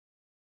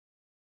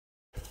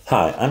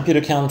Hi, I'm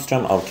Peter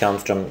Kalmstrom of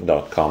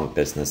kalmstrom.com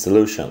Business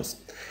Solutions.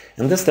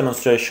 In this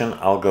demonstration,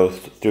 I'll go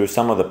through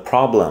some of the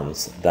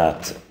problems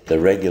that the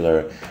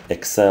regular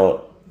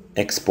Excel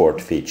export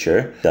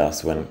feature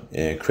does when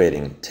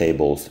creating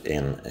tables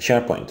in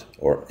SharePoint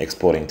or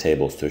exporting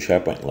tables to a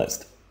SharePoint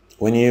list.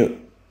 When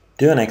you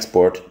do an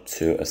export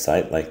to a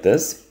site like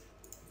this,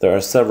 there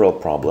are several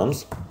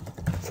problems.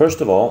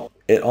 First of all,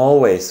 it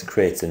always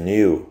creates a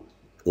new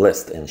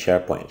list in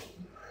SharePoint.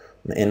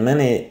 In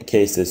many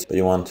cases,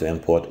 you want to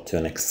import to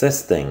an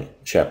existing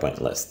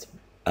SharePoint list,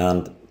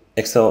 and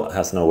Excel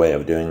has no way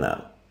of doing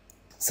that.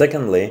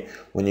 Secondly,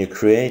 when you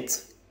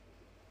create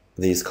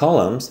these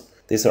columns,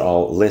 these are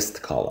all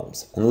list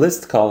columns. And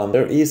list columns,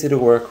 they're easy to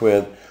work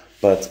with,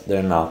 but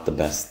they're not the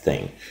best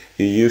thing.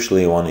 You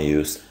usually want to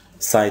use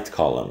site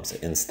columns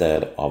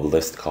instead of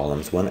list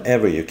columns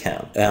whenever you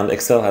can. And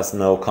Excel has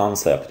no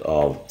concept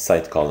of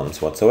site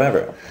columns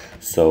whatsoever.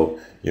 So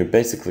you're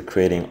basically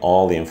creating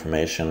all the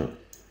information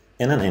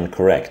in an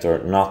incorrect or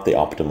not the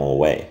optimal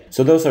way.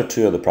 So those are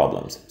two of the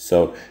problems.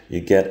 So you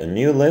get a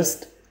new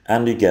list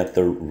and you get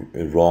the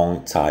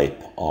wrong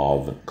type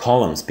of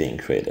columns being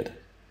created.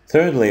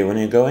 Thirdly, when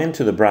you go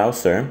into the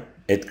browser,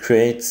 it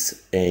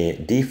creates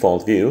a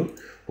default view,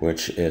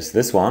 which is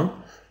this one,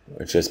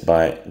 which is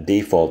by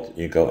default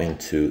you go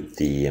into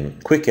the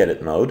quick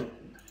edit mode.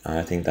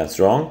 I think that's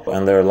wrong.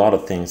 And there are a lot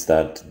of things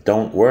that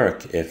don't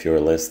work if your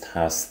list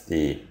has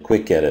the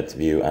quick edit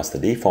view as the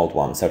default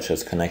one, such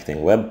as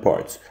connecting web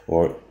parts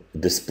or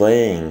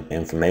displaying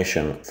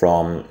information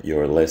from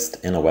your list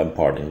in a web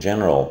part in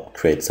general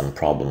creates some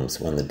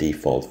problems when the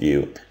default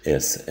view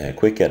is a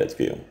quick edit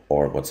view,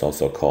 or what's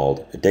also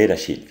called a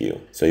datasheet view.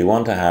 So you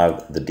want to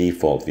have the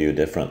default view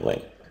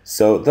differently.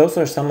 So those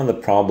are some of the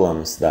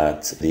problems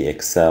that the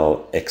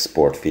Excel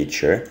export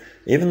feature,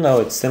 even though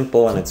it's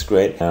simple and it's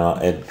great,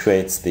 it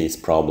creates these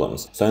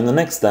problems. So in the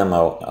next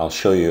demo, I'll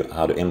show you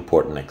how to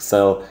import an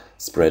Excel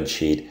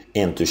spreadsheet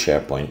into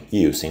SharePoint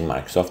using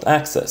Microsoft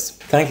Access.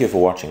 Thank you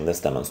for watching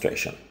this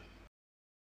demonstration.